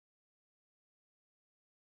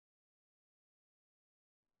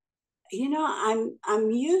I'm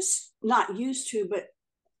not used to, but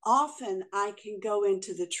often I can go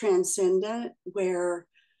into the transcendent where,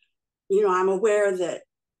 I'm aware that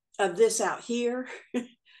of this out here.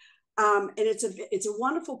 And it's a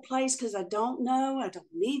wonderful place because I don't know, I don't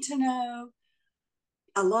need to know.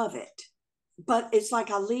 I love it. But it's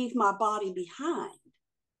like I leave my body behind.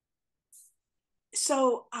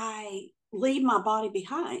 So I leave my body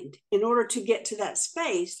behind. In order to get to that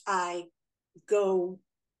space, I go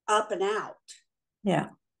up and out. Yeah.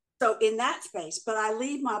 So in that space, but I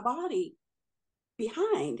leave my body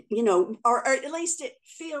behind, or at least it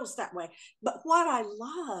feels that way. But what I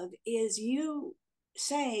love is you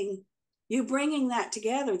bringing that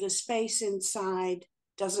together. The space inside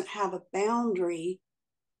doesn't have a boundary.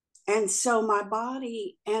 And so my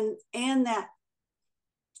body and that,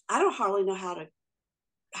 I don't hardly know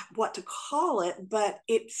what to call it, but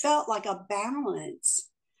it felt like a balance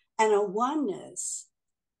and a oneness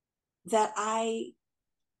that I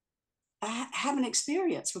haven't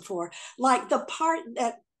experienced before. Like the part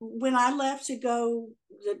that when I left to go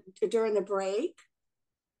during the break,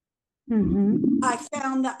 Mm-hmm. I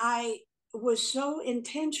found that I was so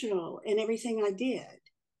intentional in everything I did.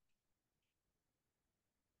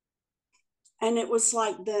 And it was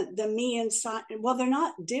like the me inside. Well, they're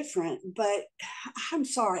not different, but I'm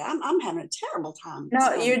sorry, I'm having a terrible time No,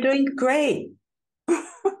 explaining. you're doing great.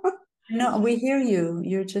 No, we hear you.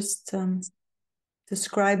 You're just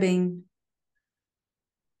describing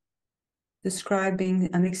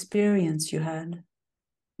an experience you had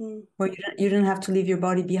where you didn't have to leave your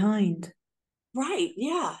body behind. Right?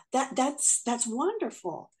 Yeah, that's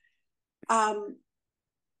wonderful. Um,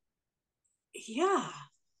 yeah,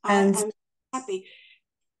 And I'm happy.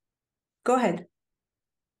 go ahead.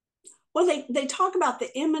 Well, they talk about the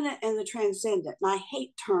immanent and the transcendent, and I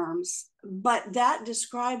hate terms, but that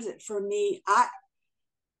describes it for me.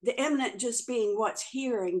 The immanent just being what's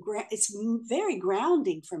here, and it's very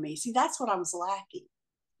grounding for me. See, that's what I was lacking,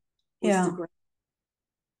 was Yeah. the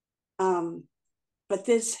um, but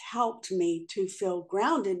this helped me to feel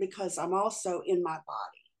grounded because I'm also in my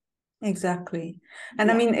body. Exactly. And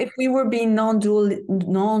I Yeah. mean, if we were being non-dually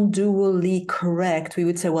correct, we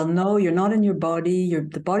would say, well, no, you're not in your body.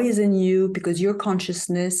 The body is in you because you're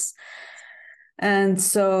consciousness. And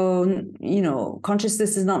so,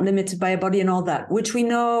 consciousness is not limited by a body and all that, which we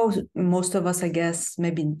know, most of us, I guess,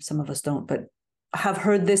 maybe some of us don't, but have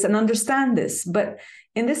heard this and understand this. But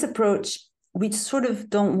in this approach, we sort of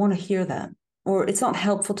don't want to hear that, or it's not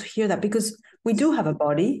helpful to hear that because we do have a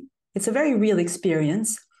body. It's a very real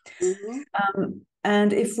experience. Mm-hmm.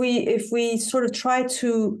 And if we sort of try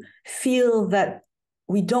to feel that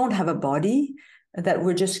we don't have a body, that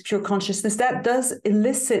we're just pure consciousness, that does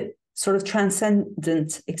elicit sort of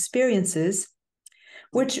transcendent experiences,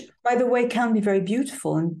 which, by the way, can be very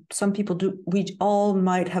beautiful. And some people do. We all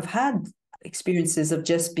might have had experiences of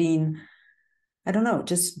just being, I don't know,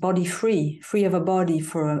 just body free of a body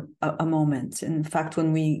for a moment. In fact,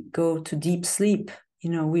 when we go to deep sleep,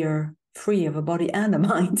 we are free of a body and a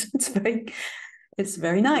mind. It's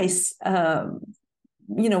very nice.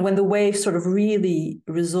 When the wave sort of really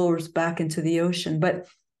resorbs back into the ocean. But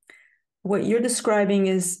what you're describing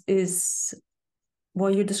is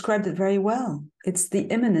well, you described it very well. It's the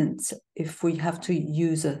immanent, if we have to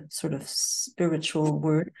use a sort of spiritual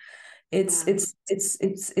word. It's Yeah.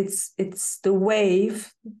 it's the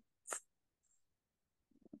wave.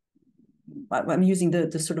 I'm using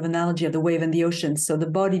the sort of analogy of the wave and the ocean. So the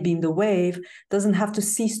body being the wave doesn't have to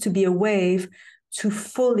cease to be a wave to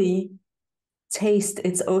fully taste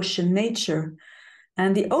its ocean nature.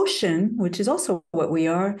 And the ocean, which is also what we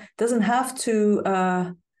are, doesn't have to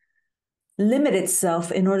limit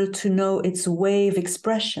itself in order to know its wave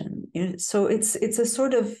expression. So it's a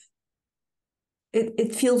sort of,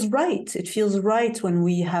 it feels right. It feels right when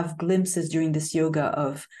we have glimpses during this yoga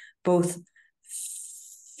of both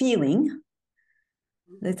feeling.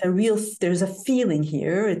 There's a feeling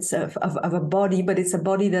here. It's of a body, but it's a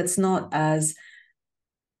body that's not as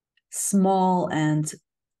small and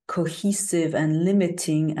cohesive and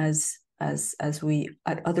limiting as we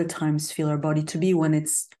at other times feel our body to be when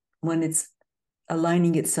it's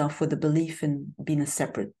aligning itself with the belief in being a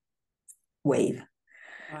separate wave.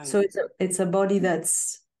 Right. So it's a body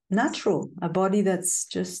that's natural, a body that's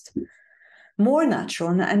just more natural.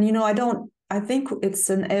 And I think it's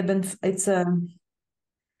an ebb and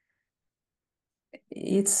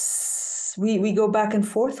we go back and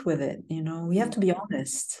forth with it. We have to be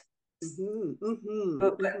honest. Mm-hmm. Mm-hmm.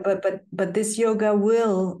 But Mm-hmm. but this yoga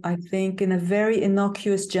will, I think, in a very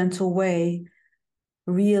innocuous, gentle way,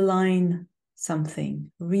 realign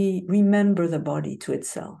something, remember the body to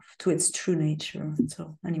itself, to its true nature.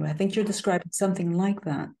 So anyway, I think you're describing something like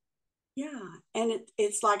that. Yeah. And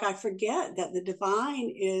it's like I forget that the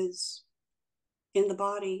divine is in the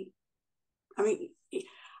body. I mean,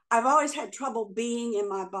 I've always had trouble being in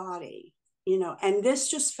my body, and this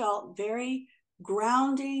just felt very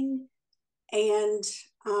grounding. And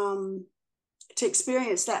to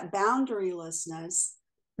experience that boundarylessness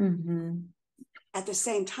at the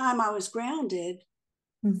same time I was grounded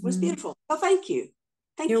was beautiful. Oh, thank you.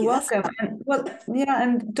 Thank You're you. welcome.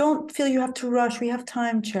 And don't feel you have to rush. We have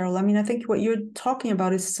time, Cheryl. I mean, I think what you're talking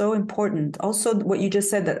about is so important. Also, what you just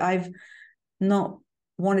said, that I've not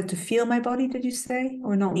wanted to feel my body, did you say?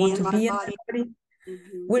 Or not Be want in to my be in body. my body?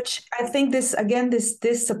 Which I think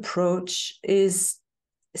this approach is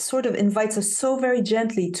sort of invites us so very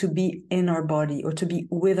gently to be in our body or to be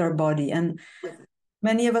with our body. And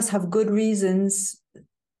many of us have good reasons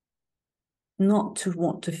not to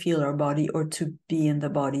want to feel our body or to be in the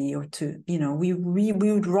body, or to, we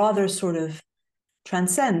would rather sort of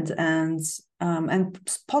transcend. And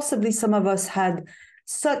possibly some of us had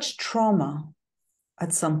such trauma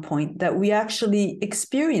at some point that we actually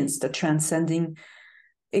experienced a transcending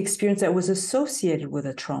experience that was associated with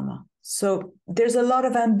a trauma. So there's a lot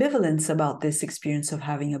of ambivalence about this experience of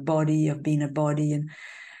having a body, of being a body.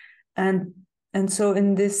 And so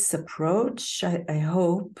in this approach, I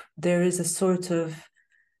hope there is a sort of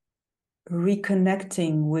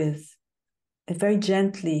reconnecting with, very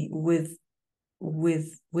gently, with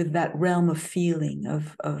that realm of feeling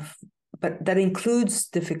of but that includes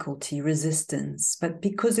difficulty, resistance. But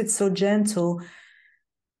because it's so gentle,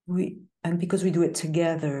 and because we do it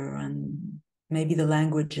together, and maybe the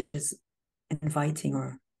language is inviting,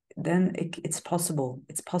 or then it's possible.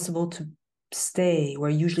 It's possible to stay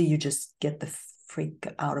where usually you just get the freak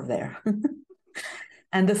out of there.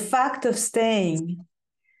 And the fact of staying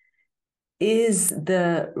is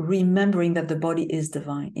the remembering that the body is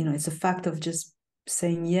divine. It's a fact of just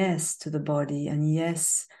saying yes to the body, and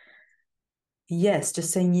yes,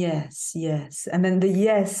 just saying yes, yes. And then the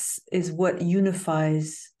yes is what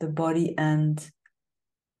unifies the body and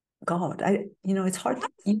God. It's hard.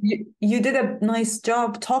 You did a nice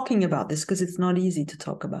job talking about this, because it's not easy to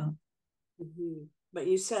talk about. But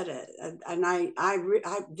you said it, and I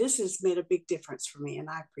this has made a big difference for me, and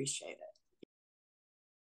I appreciate it.